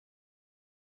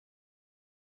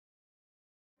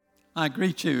I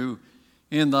greet you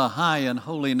in the high and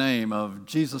holy name of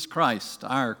Jesus Christ,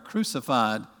 our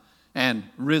crucified and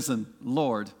risen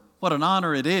Lord. What an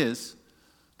honor it is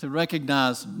to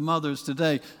recognize mothers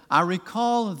today. I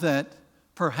recall that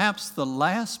perhaps the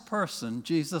last person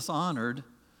Jesus honored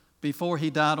before he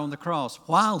died on the cross,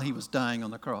 while he was dying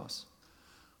on the cross,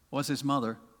 was his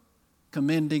mother,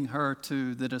 commending her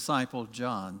to the disciple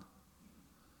John.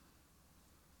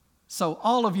 So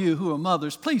all of you who are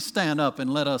mothers, please stand up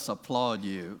and let us applaud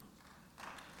you.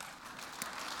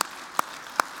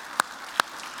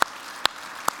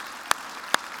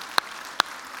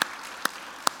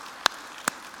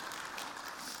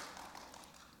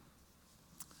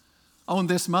 On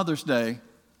this Mother's Day,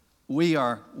 we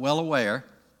are well aware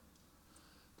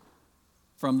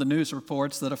from the news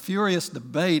reports that a furious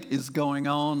debate is going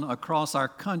on across our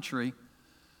country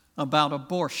about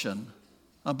abortion,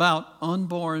 about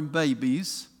unborn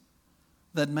babies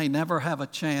that may never have a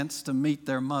chance to meet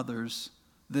their mothers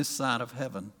this side of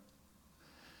heaven.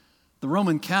 The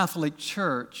Roman Catholic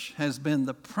Church has been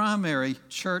the primary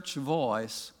church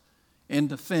voice in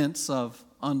defense of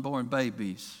unborn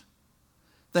babies.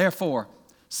 Therefore,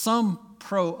 some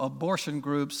pro-abortion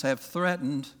groups have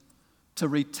threatened to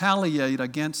retaliate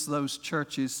against those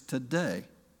churches today.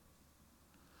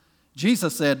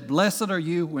 Jesus said, "Blessed are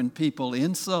you when people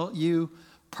insult you,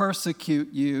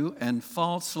 persecute you, and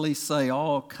falsely say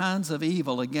all kinds of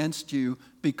evil against you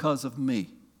because of me."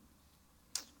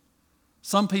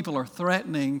 Some people are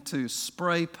threatening to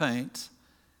spray paint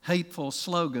hateful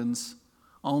slogans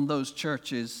on those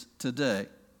churches today.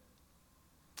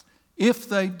 If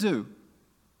they do,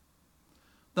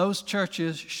 those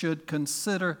churches should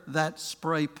consider that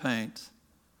spray paint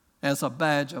as a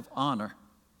badge of honor.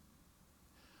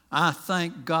 I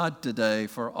thank God today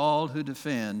for all who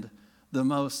defend the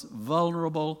most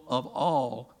vulnerable of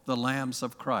all the lambs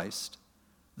of Christ,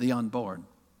 the unborn.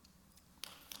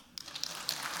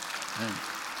 Amen.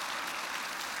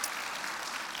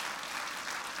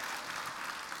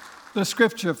 The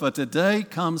scripture for today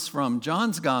comes from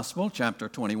John's Gospel, chapter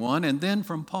 21, and then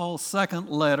from Paul's second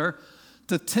letter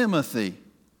to Timothy.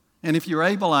 And if you're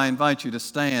able, I invite you to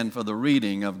stand for the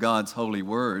reading of God's holy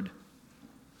word.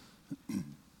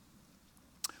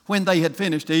 When they had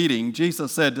finished eating,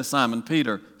 Jesus said to Simon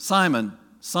Peter, "Simon,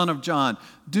 son of John,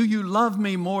 do you love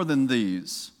me more than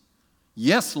these?"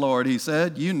 "Yes, Lord," he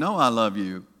said, "you know I love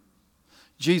you."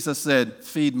 Jesus said,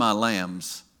 "Feed my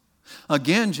lambs."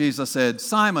 Again, Jesus said,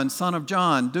 "Simon, son of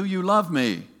John, do you love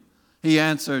me?" He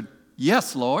answered,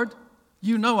 "Yes, Lord,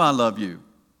 you know I love you."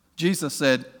 Jesus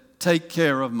said, "Take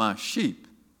care of my sheep."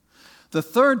 The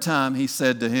third time he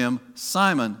said to him,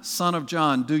 "Simon, son of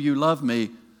John, do you love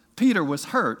me?" Peter was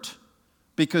hurt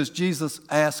because Jesus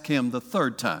asked him the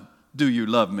third time, "Do you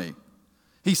love me?"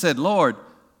 He said, "Lord,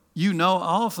 you know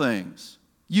all things.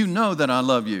 You know that I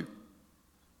love you."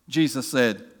 Jesus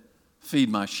said, "Feed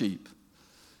my sheep."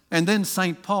 And then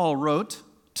St. Paul wrote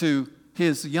to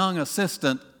his young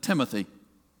assistant, Timothy,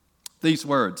 these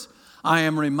words, "I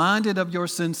am reminded of your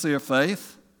sincere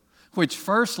faith, which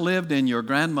first lived in your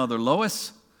grandmother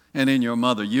Lois and in your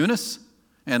mother Eunice,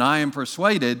 and I am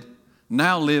persuaded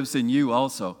now lives in you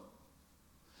also.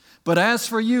 But as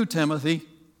for you, Timothy,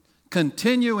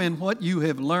 continue in what you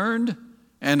have learned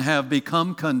and have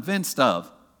become convinced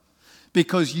of,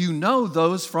 because you know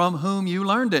those from whom you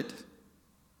learned it,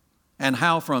 and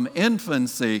how from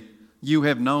infancy you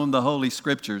have known the Holy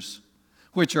Scriptures,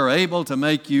 which are able to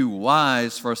make you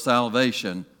wise for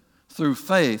salvation through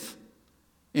faith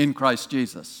in Christ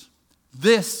Jesus."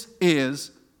 This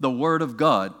is the Word of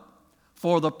God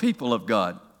for the people of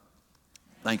God.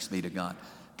 Thanks be to God.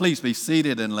 Please be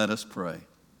seated and let us pray.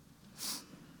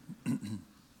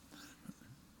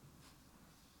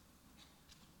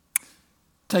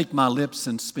 Take my lips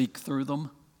and speak through them.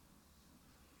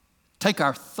 Take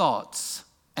our thoughts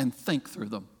and think through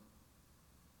them.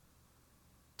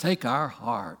 Take our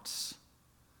hearts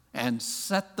and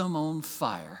set them on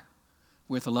fire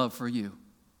with love for you.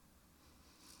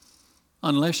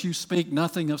 Unless you speak,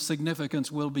 nothing of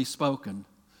significance will be spoken.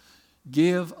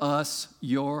 Give us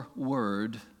your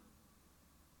word,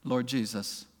 Lord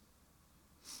Jesus.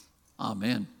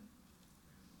 Amen.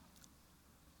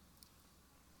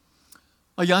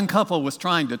 A young couple was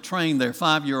trying to train their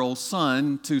 5-year-old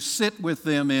son to sit with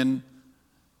them in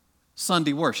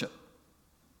Sunday worship.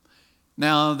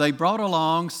 Now, they brought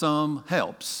along some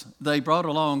helps. They brought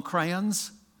along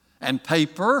crayons and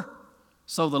paper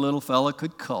so the little fella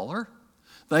could color.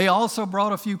 They also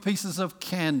brought a few pieces of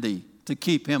candy to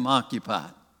keep him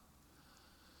occupied.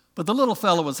 But the little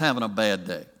fellow was having a bad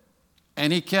day,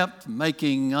 and he kept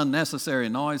making unnecessary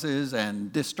noises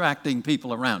and distracting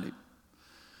people around him.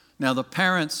 Now the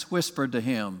parents whispered to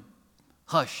him,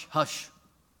 "Hush, hush."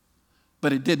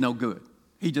 But it did no good.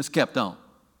 He just kept on.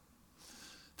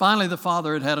 Finally, the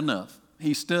father had had enough.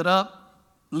 He stood up,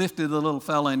 lifted the little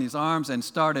fella in his arms, and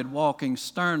started walking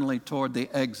sternly toward the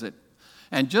exit.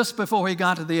 And just before he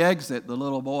got to the exit, the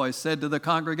little boy said to the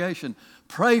congregation,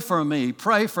 "Pray for me,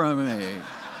 pray for me."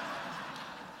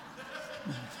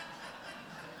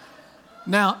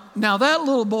 Now that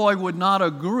little boy would not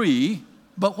agree,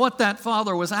 but what that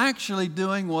father was actually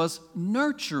doing was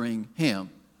nurturing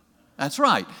him. That's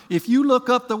right. If you look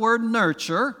up the word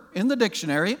nurture in the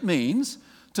dictionary, it means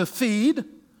to feed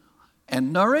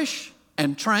and nourish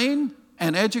and train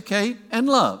and educate and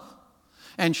love.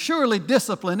 And surely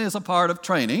discipline is a part of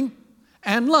training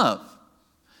and love.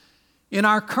 In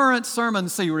our current sermon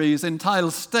series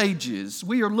entitled Stages,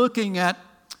 we are looking at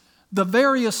the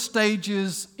various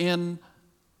stages in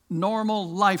normal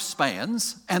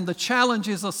lifespans and the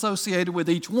challenges associated with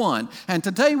each one. And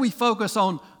today we focus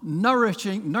on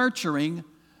nurturing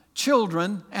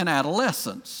children and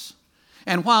adolescents.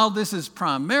 And while this is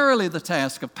primarily the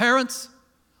task of parents,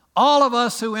 all of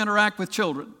us who interact with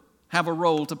children have a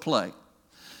role to play.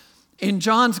 In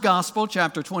John's Gospel,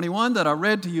 chapter 21, that I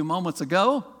read to you moments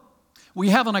ago,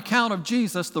 we have an account of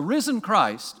Jesus, the risen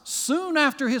Christ, soon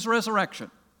after his resurrection.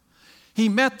 He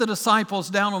met the disciples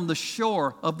down on the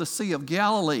shore of the Sea of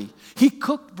Galilee. He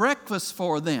cooked breakfast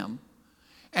for them.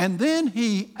 And then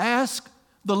he asked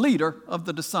the leader of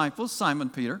the disciples, Simon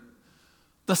Peter,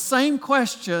 the same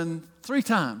question 3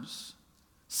 times.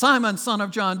 "Simon, son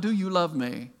of John, do you love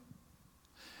me?"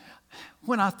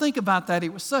 When I think about that,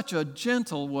 it was such a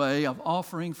gentle way of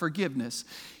offering forgiveness.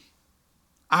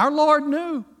 Our Lord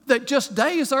knew that just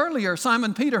days earlier,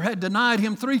 Simon Peter had denied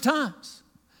him 3 times.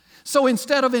 So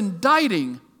instead of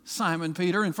indicting Simon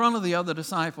Peter in front of the other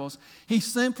disciples, he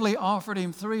simply offered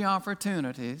him 3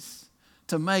 opportunities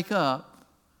to make up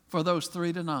for those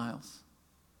 3 denials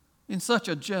in such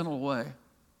a gentle way.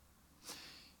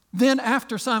 Then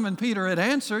after Simon Peter had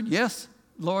answered, "Yes,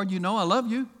 Lord, you know I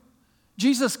love you,"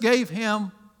 Jesus gave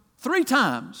him 3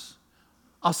 times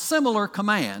a similar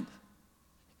command.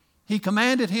 He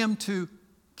commanded him to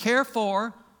care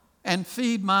for and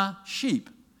feed my sheep,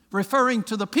 referring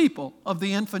to the people of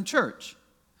the infant church.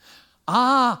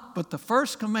 But the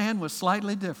first command was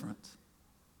slightly different.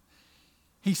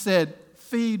 He said,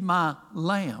 "Feed my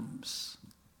lambs,"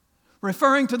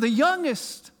 referring to the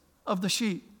youngest of the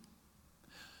sheep,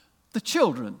 the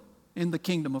children in the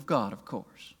kingdom of God, of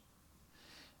course.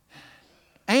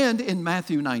 And in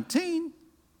Matthew 19,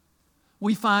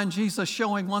 we find Jesus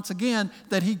showing once again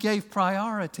that he gave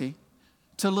priority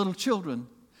to little children.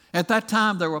 At that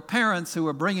time, there were parents who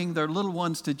were bringing their little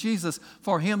ones to Jesus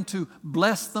for him to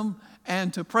bless them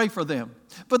and to pray for them.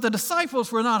 But the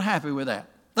disciples were not happy with that.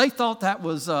 They thought that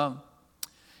was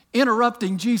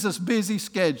interrupting Jesus' busy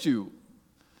schedule.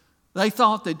 They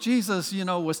thought that Jesus,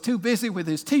 was too busy with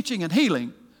his teaching and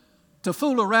healing to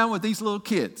fool around with these little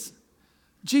kids.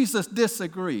 Jesus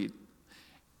disagreed.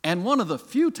 And one of the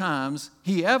few times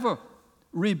he ever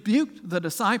rebuked the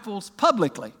disciples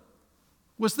publicly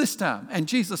was this time. And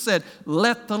Jesus said,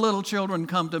 "Let the little children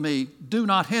come to me. Do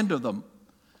not hinder them,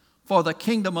 for the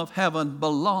kingdom of heaven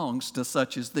belongs to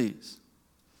such as these."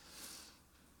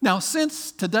 Now,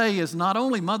 since today is not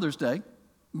only Mother's Day,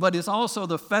 but is also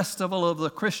the festival of the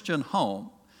Christian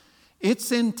home,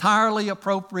 it's entirely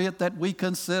appropriate that we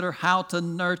consider how to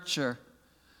nurture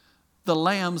the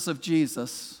lambs of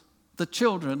Jesus, the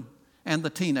children and the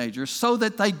teenagers, so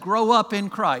that they grow up in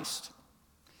Christ.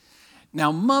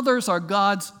 Now, mothers are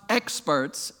God's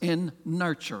experts in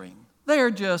nurturing. They're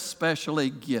just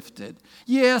specially gifted.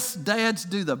 Yes, dads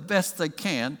do the best they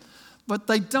can, but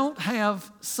they don't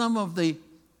have some of the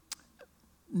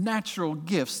natural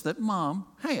gifts that mom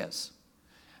has.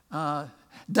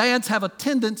 Dads have a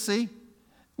tendency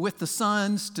with the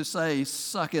sons to say,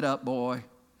 "Suck it up, boy.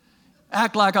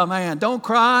 Act like a man. Don't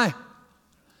cry."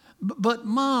 But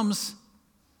moms,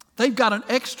 they've got an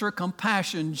extra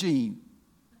compassion gene.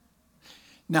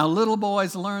 Now, little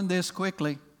boys learn this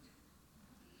quickly,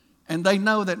 and they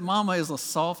know that mama is a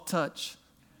soft touch.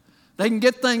 They can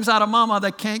get things out of mama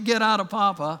they can't get out of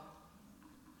papa.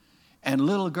 And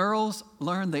little girls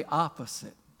learn the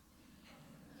opposite.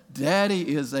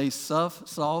 Daddy is a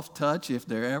soft touch if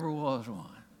there ever was one.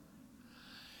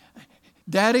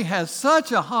 Daddy has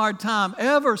such a hard time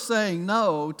ever saying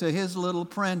no to his little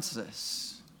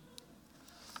princess.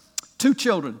 2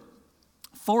 children,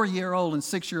 4-year-old and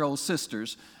 6-year-old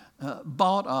sisters,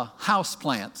 bought a house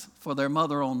plant for their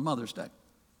mother on Mother's Day.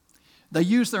 They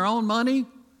used their own money,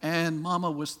 and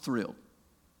Mama was thrilled.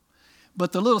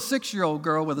 But the little 6-year-old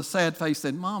girl with a sad face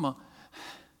said, "Mama,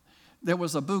 There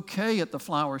was a bouquet at the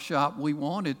flower shop we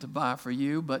wanted to buy for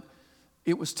you, but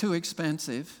it was too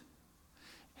expensive.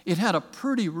 It had a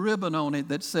pretty ribbon on it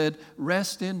that said,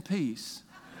 "Rest in peace."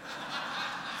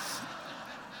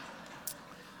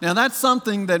 Now, that's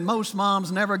something that most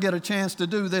moms never get a chance to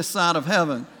do this side of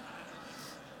heaven.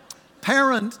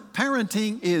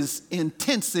 Parenting is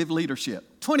intensive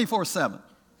leadership, 24/7.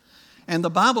 And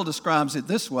the Bible describes it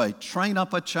this way: train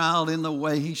up a child in the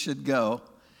way he should go,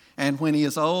 and when he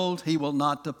is old, he will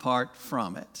not depart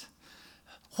from it.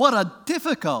 What a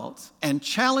difficult and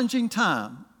challenging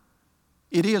time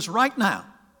it is right now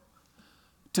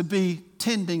to be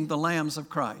tending the lambs of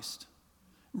Christ,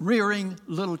 rearing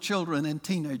little children and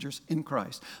teenagers in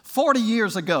Christ. 40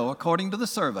 years ago, according to the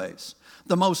surveys,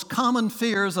 the most common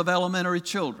fears of elementary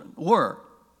children were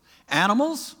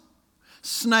animals,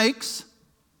 snakes,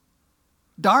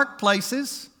 dark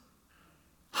places,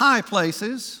 high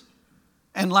places,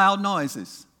 and loud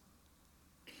noises.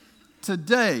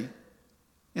 Today,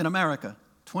 in America,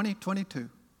 2022,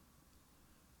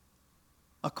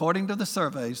 according to the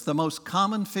surveys, the most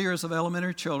common fears of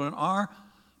elementary children are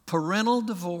parental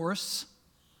divorce,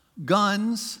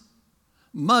 guns,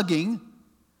 mugging,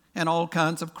 and all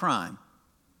kinds of crime.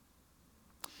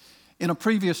 In a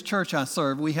previous church I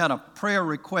served, we had a prayer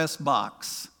request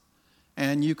box,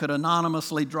 and you could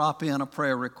anonymously drop in a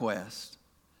prayer request.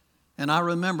 And I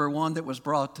remember one that was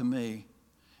brought to me,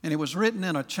 and it was written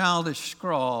in a childish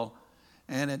scrawl,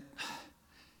 and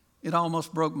it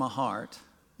almost broke my heart.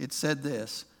 It said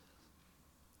this: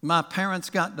 "My parents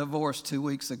got divorced 2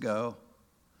 weeks ago.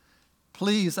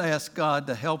 Please ask God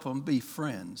to help them be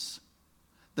friends.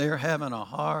 They're having a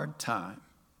hard time."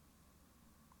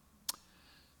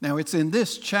 Now, it's in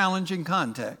this challenging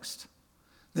context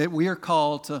that we are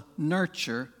called to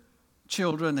nurture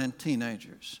children and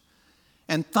teenagers.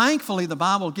 And thankfully, the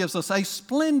Bible gives us a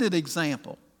splendid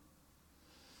example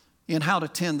in how to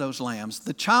tend those lambs.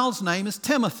 The child's name is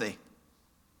Timothy.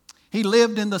 He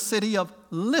lived in the city of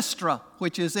Lystra,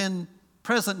 which is in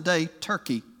present-day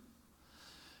Turkey.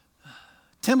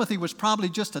 Timothy was probably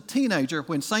just a teenager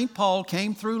when St. Paul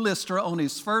came through Lystra on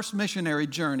his first missionary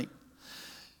journey.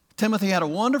 Timothy had a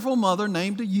wonderful mother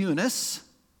named Eunice.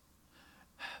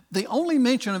 The only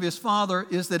mention of his father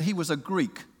is that he was a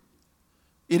Greek.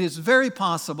 It is very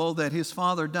possible that his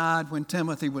father died when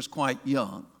Timothy was quite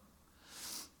young.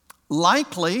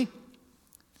 Likely,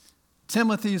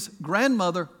 Timothy's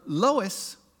grandmother,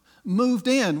 Lois, moved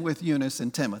in with Eunice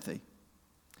and Timothy.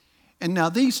 And now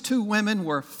these two women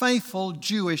were faithful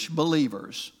Jewish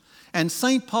believers. And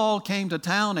St. Paul came to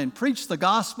town and preached the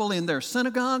gospel in their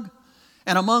synagogue.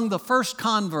 And among the first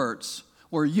converts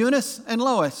were Eunice and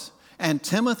Lois, and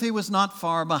Timothy was not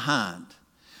far behind.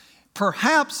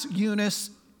 Perhaps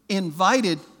Eunice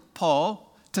invited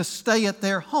Paul to stay at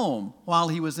their home while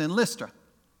he was in Lystra.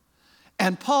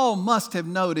 And Paul must have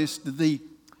noticed the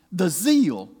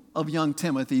zeal of young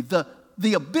Timothy,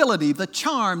 the ability, the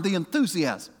charm, the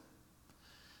enthusiasm.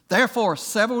 Therefore,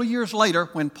 several years later,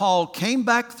 when Paul came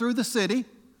back through the city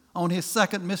on his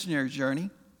second missionary journey,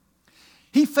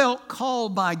 he felt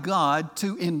called by God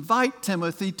to invite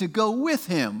Timothy to go with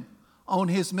him on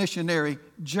his missionary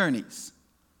journeys.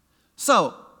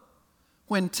 So,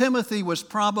 when Timothy was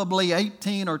probably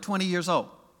 18 or 20 years old,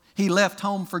 he left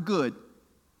home for good.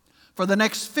 For the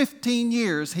next 15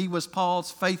 years, he was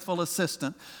Paul's faithful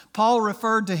assistant. Paul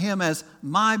referred to him as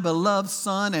my beloved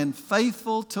son and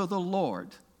faithful to the Lord.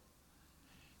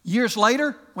 Years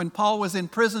later, when Paul was in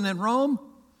prison in Rome,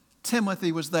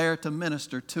 Timothy was there to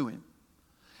minister to him.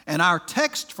 And our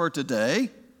text for today,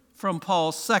 from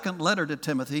Paul's second letter to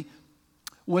Timothy,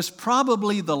 was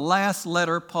probably the last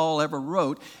letter Paul ever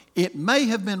wrote. It may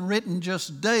have been written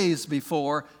just days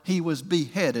before he was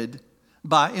beheaded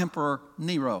by Emperor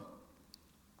Nero.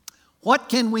 What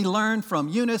can we learn from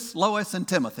Eunice, Lois, and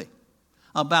Timothy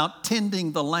about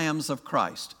tending the lambs of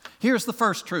Christ? Here's the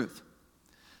first truth.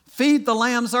 Feed the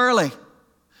lambs early.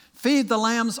 Feed the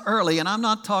lambs early. And I'm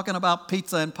not talking about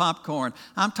pizza and popcorn.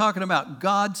 I'm talking about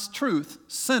God's truth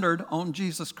centered on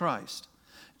Jesus Christ.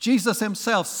 Jesus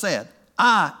himself said,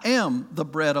 I am the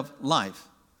bread of life.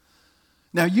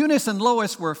 Now, Eunice and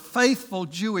Lois were faithful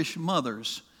Jewish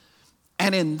mothers.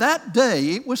 And in that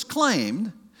day, it was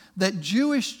claimed that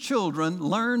Jewish children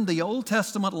learned the Old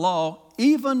Testament law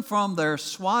even from their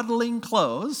swaddling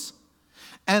clothes,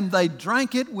 and they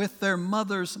drank it with their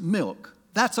mother's milk.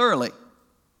 That's early.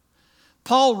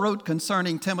 Paul wrote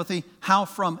concerning Timothy, how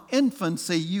from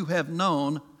infancy you have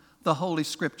known the Holy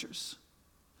Scriptures.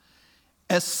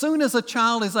 As soon as a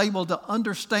child is able to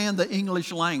understand the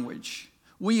English language,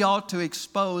 we ought to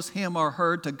expose him or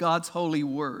her to God's holy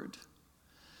word.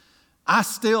 I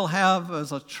still have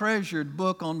as a treasured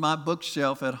book on my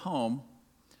bookshelf at home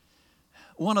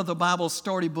one of the Bible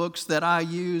story books that I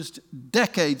used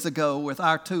decades ago with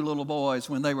our two little boys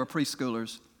when they were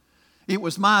preschoolers. It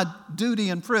was my duty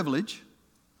and privilege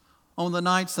on the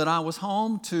nights that I was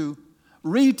home to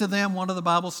read to them one of the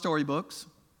Bible story books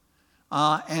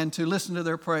and to listen to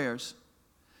their prayers.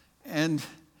 And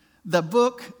the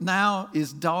book now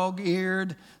is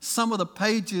dog-eared. Some of the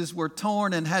pages were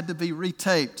torn and had to be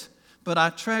retaped, but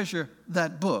I treasure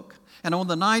that book. And on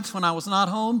the nights when I was not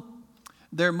home,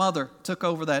 their mother took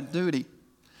over that duty.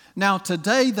 Now,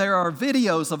 today there are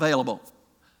videos available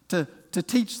to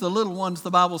teach the little ones the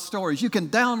Bible stories. You can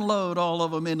download all of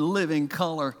them in living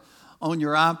color on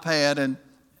your iPad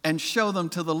and show them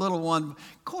to the little one.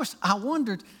 Of course, I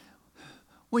wondered,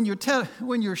 when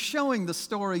you're showing the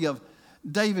story of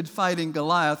David fighting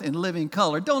Goliath in living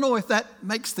color, don't know if that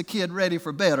makes the kid ready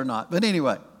for bed or not. But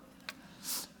anyway,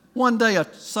 one day a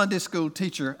Sunday school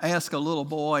teacher asked a little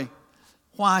boy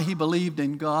why he believed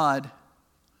in God.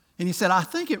 And he said, I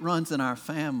think it runs in our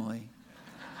family.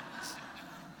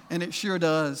 And it sure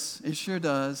does. It sure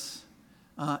does.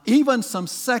 Even some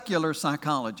secular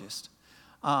psychologists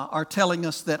are telling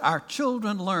us that our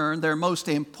children learn their most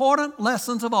important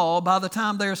lessons of all by the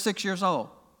time they're 6 years old.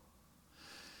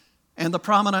 And the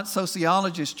prominent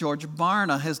sociologist George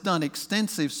Barna has done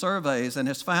extensive surveys and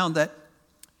has found that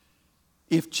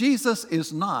if Jesus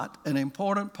is not an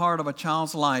important part of a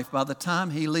child's life by the time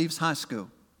he leaves high school,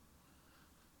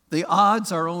 the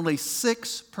odds are only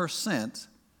 6%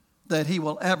 that he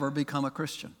will ever become a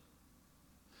Christian.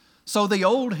 So the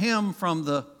old hymn from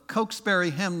the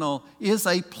Cokesbury hymnal is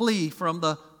a plea from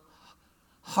the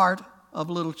heart of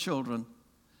little children.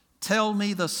 Tell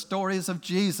me the stories of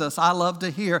Jesus I love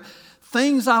to hear.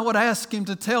 Things I would ask him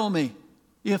to tell me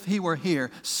if he were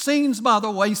here. Scenes by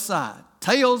the wayside.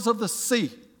 Tales of the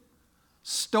sea.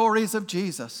 Stories of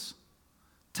Jesus.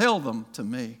 Tell them to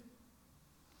me.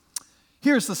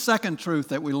 Here's the second truth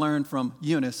that we learn from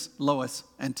Eunice, Lois,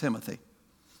 and Timothy.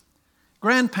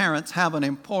 Grandparents have an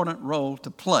important role to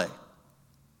play.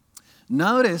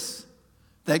 Notice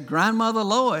that Grandmother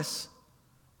Lois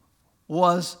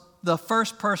was the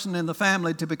first person in the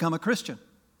family to become a Christian.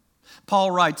 Paul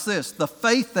writes this, the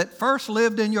faith that first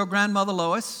lived in your grandmother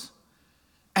Lois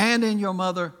and in your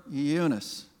mother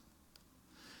Eunice.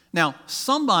 Now,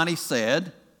 somebody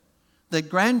said that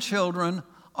grandchildren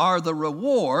are the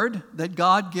reward that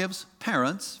God gives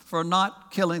parents for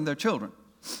not killing their children.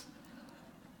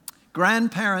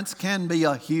 Grandparents can be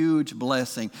a huge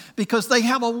blessing because they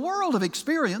have a world of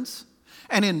experience,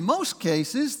 and in most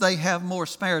cases, they have more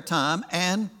spare time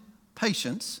and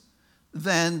patience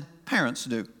than parents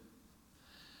do.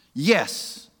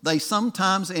 Yes, they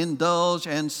sometimes indulge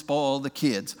and spoil the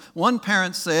kids. One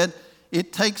parent said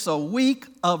it takes a week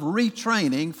of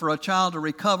retraining for a child to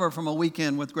recover from a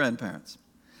weekend with grandparents.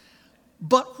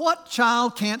 But what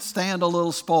child can't stand a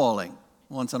little spoiling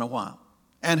once in a while?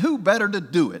 And who better to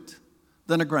do it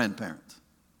than a grandparent?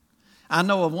 I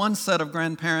know of one set of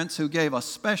grandparents who gave a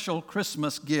special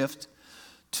Christmas gift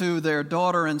to their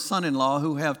daughter and son-in-law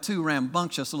who have two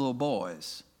rambunctious little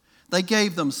boys. They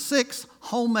gave them 6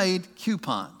 homemade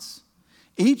coupons,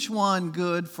 each one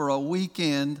good for a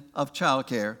weekend of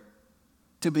childcare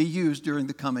to be used during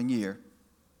the coming year.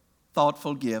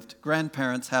 Thoughtful gift.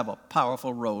 Grandparents have a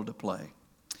powerful role to play.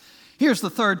 Here's the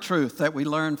third truth that we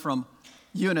learn from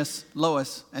Eunice,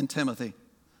 Lois, and Timothy.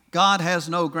 God has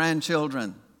no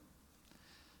grandchildren.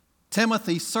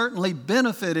 Timothy certainly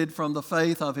benefited from the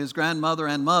faith of his grandmother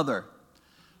and mother,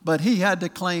 but he had to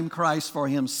claim Christ for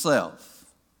himself.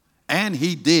 And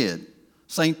he did.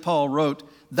 St. Paul wrote,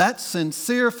 that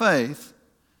sincere faith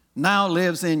now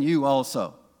lives in you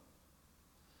also.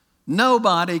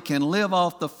 Nobody can live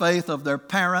off the faith of their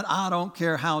parent. I don't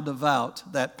care how devout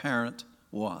that parent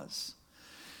was.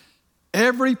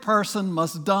 Every person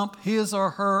must dump his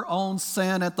or her own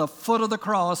sin at the foot of the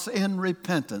cross in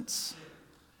repentance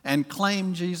and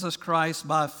claim Jesus Christ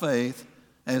by faith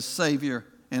as Savior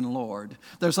and Lord.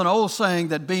 There's an old saying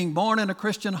that being born in a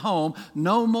Christian home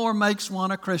no more makes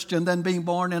one a Christian than being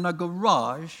born in a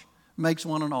garage makes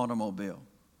one an automobile.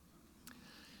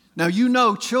 Now, you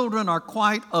know children are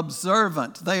quite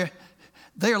observant.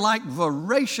 They're like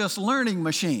voracious learning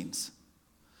machines.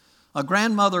 A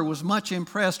grandmother was much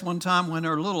impressed one time when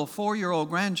her little 4-year-old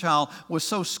grandchild was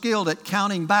so skilled at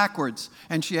counting backwards.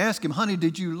 And she asked him, honey,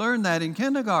 did you learn that in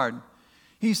kindergarten?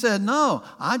 He said, no,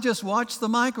 I just watched the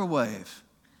microwave.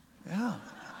 Yeah.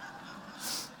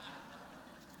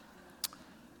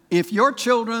 If your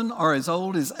children are as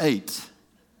old as 8,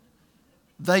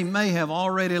 they may have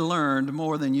already learned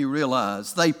more than you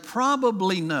realize. They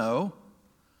probably know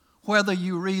whether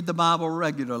you read the Bible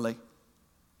regularly.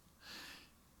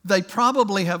 They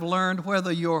probably have learned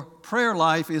whether your prayer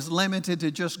life is limited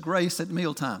to just grace at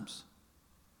mealtimes.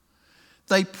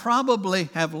 They probably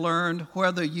have learned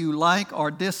whether you like or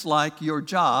dislike your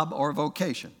job or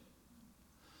vocation.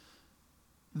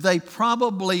 They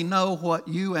probably know what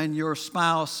you and your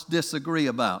spouse disagree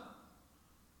about.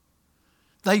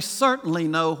 They certainly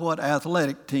know what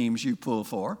athletic teams you pull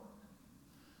for.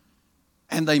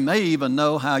 And they may even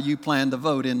know how you plan to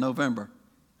vote in November.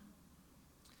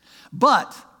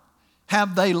 But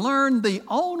have they learned the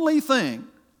only thing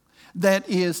that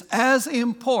is as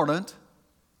important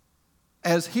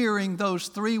as hearing those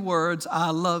 3 words, I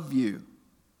love you?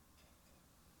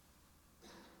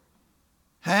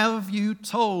 Have you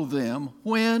told them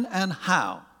when and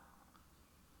how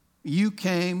you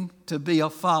came to be a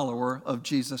follower of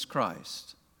Jesus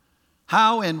Christ?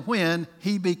 How and when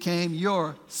He became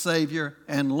your Savior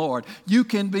and Lord? You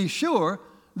can be sure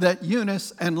that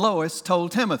Eunice and Lois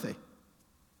told Timothy.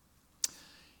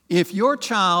 If your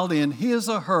child in his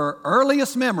or her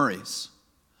earliest memories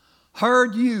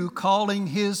heard you calling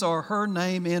his or her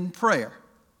name in prayer,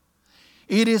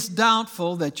 it is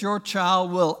doubtful that your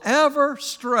child will ever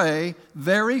stray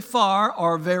very far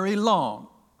or very long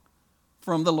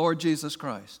from the Lord Jesus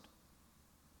Christ.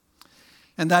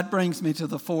 And that brings me to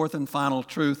the 4th and final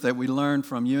truth that we learned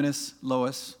from Eunice,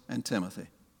 Lois, and Timothy.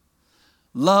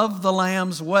 Love the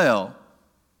lambs well,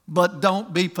 but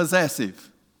don't be possessive.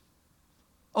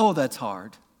 Oh, that's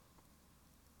hard.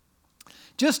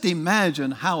 Just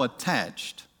imagine how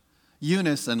attached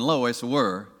Eunice and Lois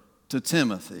were to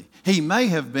Timothy. He may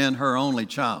have been her only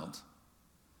child.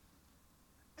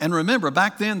 And remember,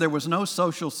 back then there was no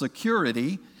Social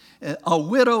Security. A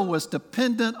widow was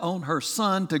dependent on her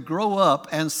son to grow up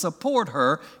and support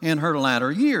her in her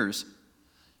latter years.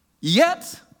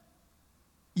 Yet,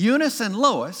 Eunice and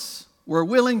Lois were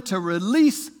willing to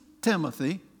release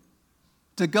Timothy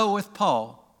to go with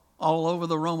Paul all over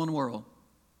the Roman world.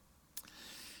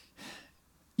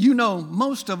 You know,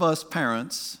 most of us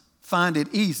parents find it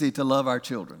easy to love our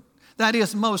children. That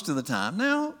is, most of the time.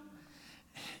 Now,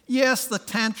 yes, the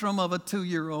tantrum of a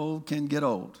 2-year-old can get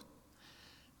old,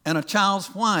 and a child's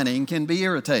whining can be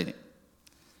irritating.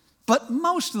 But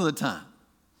most of the time,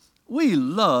 we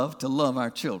love to love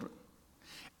our children.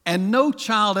 And no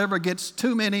child ever gets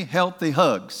too many healthy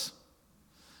hugs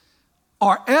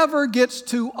or ever gets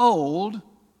too old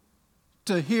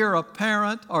to hear a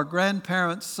parent or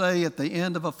grandparent say at the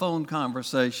end of a phone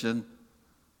conversation,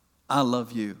 I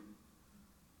love you.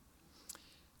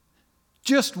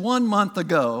 Just 1 month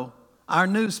ago, our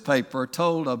newspaper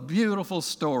told a beautiful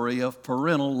story of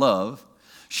parental love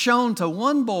shown to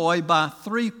one boy by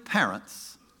 3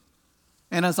 parents.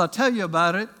 And as I tell you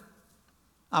about it,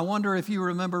 I wonder if you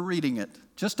remember reading it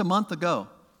just a month ago.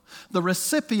 The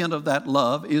recipient of that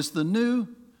love is the new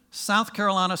South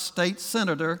Carolina State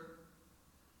Senator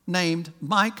named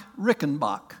Mike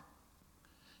Rickenbach.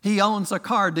 He owns a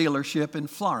car dealership in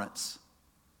Florence.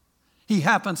 He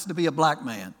happens to be a black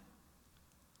man.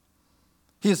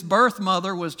 His birth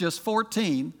mother was just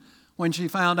 14 when she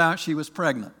found out she was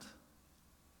pregnant.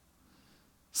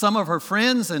 Some of her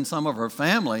friends and some of her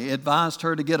family advised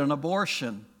her to get an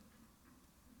abortion.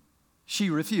 She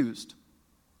refused.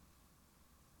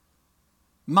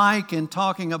 Mike, in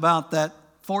talking about that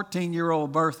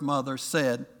 14-year-old birth mother,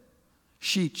 said,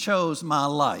 she chose my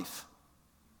life.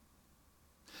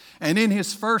 And in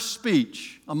his first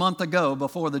speech a month ago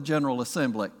before the General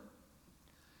Assembly,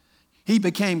 he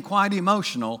became quite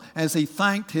emotional as he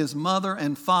thanked his mother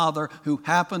and father, who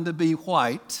happened to be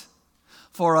white,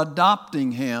 for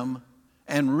adopting him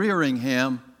and rearing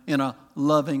him in a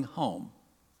loving home.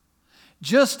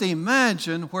 Just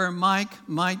imagine where Mike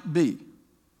might be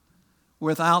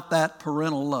without that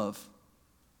parental love.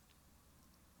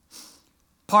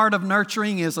 Part of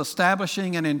nurturing is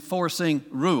establishing and enforcing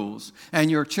rules, and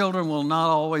your children will not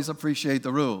always appreciate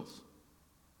the rules.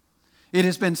 It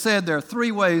has been said there are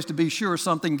 3 ways to be sure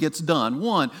something gets done.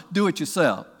 1, do it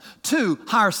yourself. 2,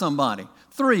 hire somebody.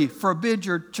 3, forbid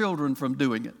your children from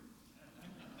doing it.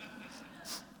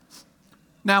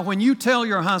 Now, when you tell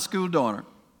your high school daughter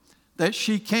that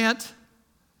she can't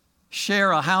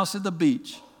share a house at the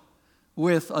beach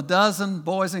with a dozen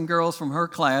boys and girls from her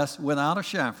class without a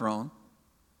chaperone,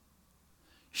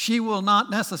 she will not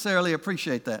necessarily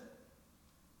appreciate that.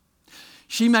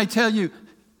 She may tell you,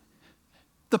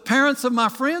 the parents of my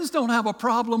friends don't have a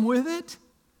problem with it.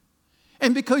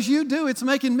 And because you do, it's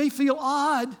making me feel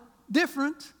odd,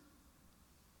 different.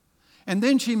 And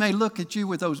then she may look at you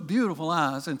with those beautiful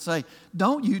eyes and say,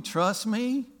 don't you trust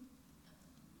me?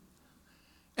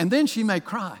 And then she may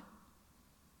cry.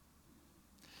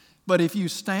 But if you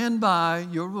stand by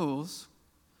your rules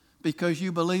because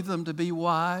you believe them to be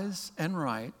wise and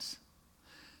right,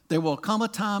 there will come a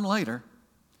time later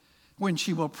when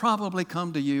she will probably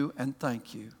come to you and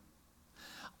thank you.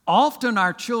 Often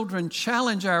our children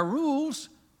challenge our rules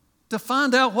to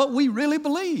find out what we really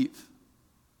believe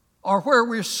or where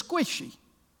we're squishy.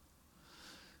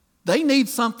 They need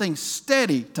something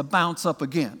steady to bounce up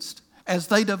against as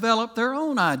they develop their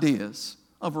own ideas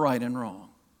of right and wrong.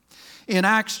 In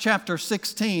Acts chapter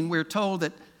 16, we're told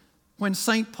that when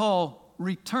St. Paul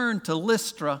returned to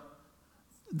Lystra,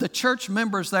 the church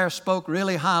members there spoke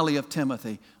really highly of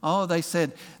Timothy. Oh, they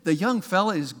said, the young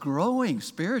fella is growing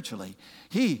spiritually.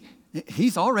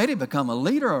 He's already become a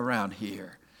leader around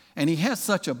here, and he has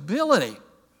such ability.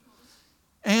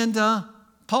 And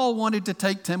Paul wanted to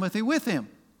take Timothy with him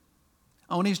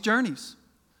on his journeys,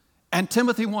 and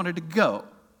Timothy wanted to go.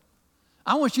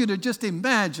 I want you to just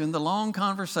imagine the long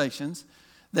conversations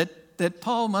that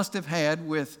Paul must have had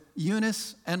with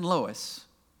Eunice and Lois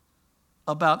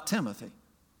about Timothy.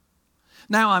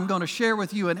 Now I'm going to share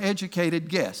with you an educated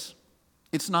guess.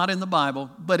 It's not in the Bible,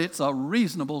 but it's a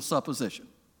reasonable supposition.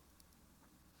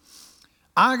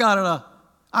 I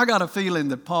got a feeling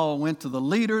that Paul went to the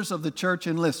leaders of the church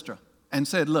in Lystra and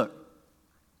said, look,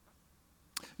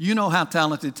 you know how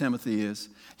talented Timothy is.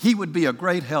 He would be a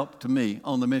great help to me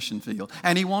on the mission field,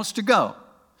 and he wants to go.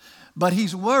 But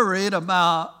he's worried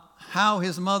about how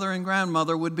his mother and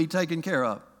grandmother would be taken care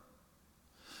of.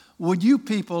 Would you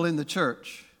people in the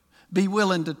church be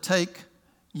willing to take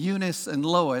Eunice and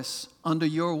Lois under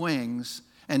your wings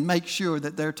and make sure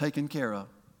that they're taken care of?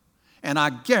 And I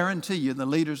guarantee you the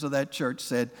leaders of that church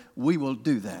said, we will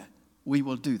do that. We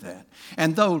will do that.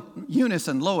 And though Eunice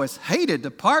and Lois hated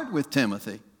to part with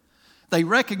Timothy, they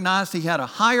recognized he had a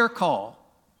higher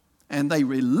call, and they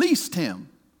released him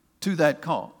to that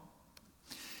call.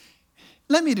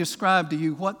 Let me describe to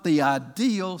you what the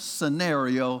ideal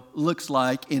scenario looks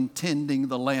like in tending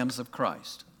the lambs of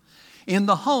Christ. In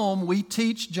the home, we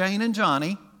teach Jane and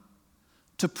Johnny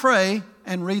to pray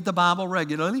and read the Bible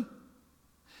regularly.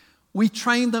 We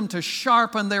train them to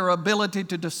sharpen their ability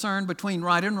to discern between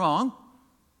right and wrong.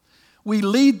 We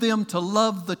lead them to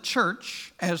love the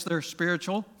church as their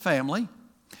spiritual family.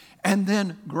 And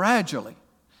then gradually,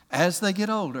 as they get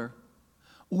older,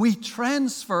 we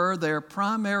transfer their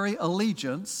primary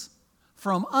allegiance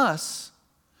from us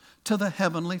to the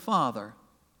Heavenly Father.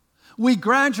 We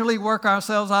gradually work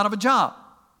ourselves out of a job.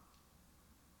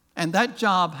 And that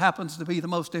job happens to be the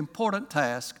most important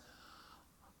task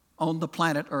on the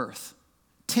planet Earth,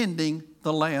 tending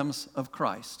the lambs of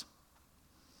Christ.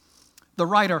 The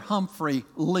writer Humphrey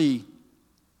Lee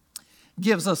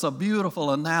gives us a beautiful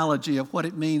analogy of what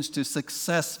it means to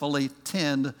successfully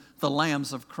tend the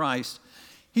lambs of Christ.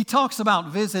 He talks about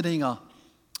visiting a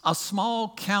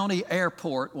small county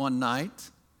airport one night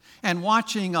and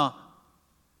watching a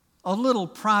little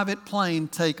private plane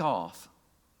take off.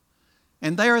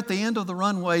 And there at the end of the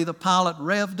runway, the pilot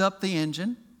revved up the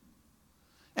engine,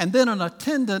 and then an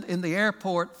attendant in the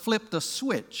airport flipped a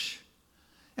switch,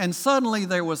 and suddenly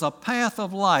there was a path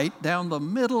of light down the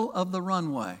middle of the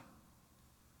runway.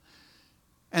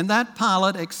 And that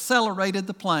pilot accelerated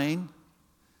the plane,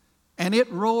 and it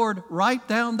roared right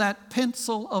down that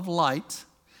pencil of light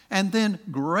and then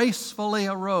gracefully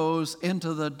arose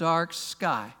into the dark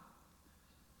sky.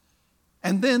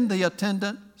 And then the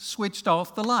attendant switched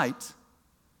off the light.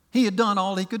 He had done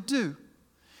all he could do.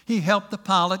 He helped the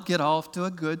pilot get off to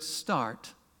a good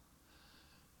start.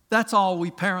 That's all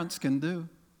we parents can do.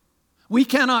 We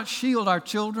cannot shield our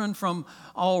children from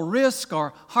all risk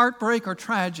or heartbreak or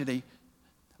tragedy,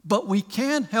 but we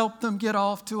can help them get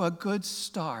off to a good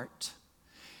start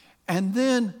and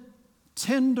then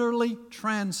tenderly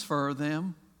transfer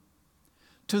them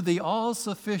to the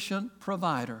all-sufficient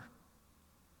provider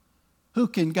who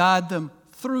can guide them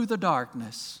through the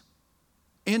darkness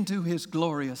into His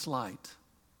glorious light.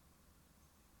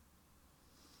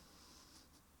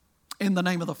 In the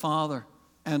name of the Father,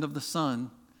 and of the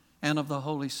Son, and of the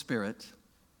Holy Spirit.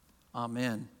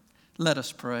 Amen. Let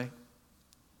us pray.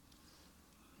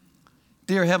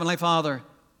 Dear Heavenly Father,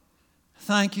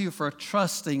 thank you for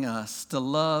trusting us to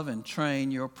love and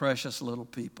train your precious little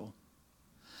people.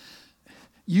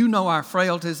 You know our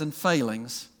frailties and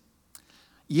failings,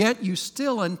 yet you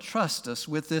still entrust us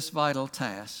with this vital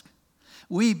task.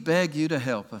 We beg you to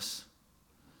help us.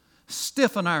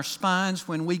 Stiffen our spines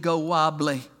when we go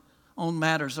wobbly on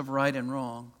matters of right and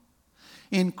wrong.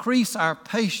 Increase our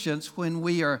patience when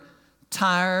we are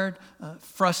tired,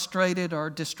 frustrated, or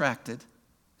distracted.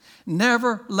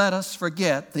 Never let us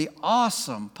forget the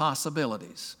awesome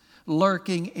possibilities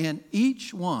lurking in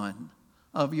each one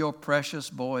of your precious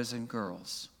boys and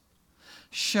girls.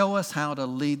 Show us how to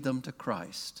lead them to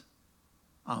Christ.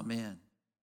 Amen.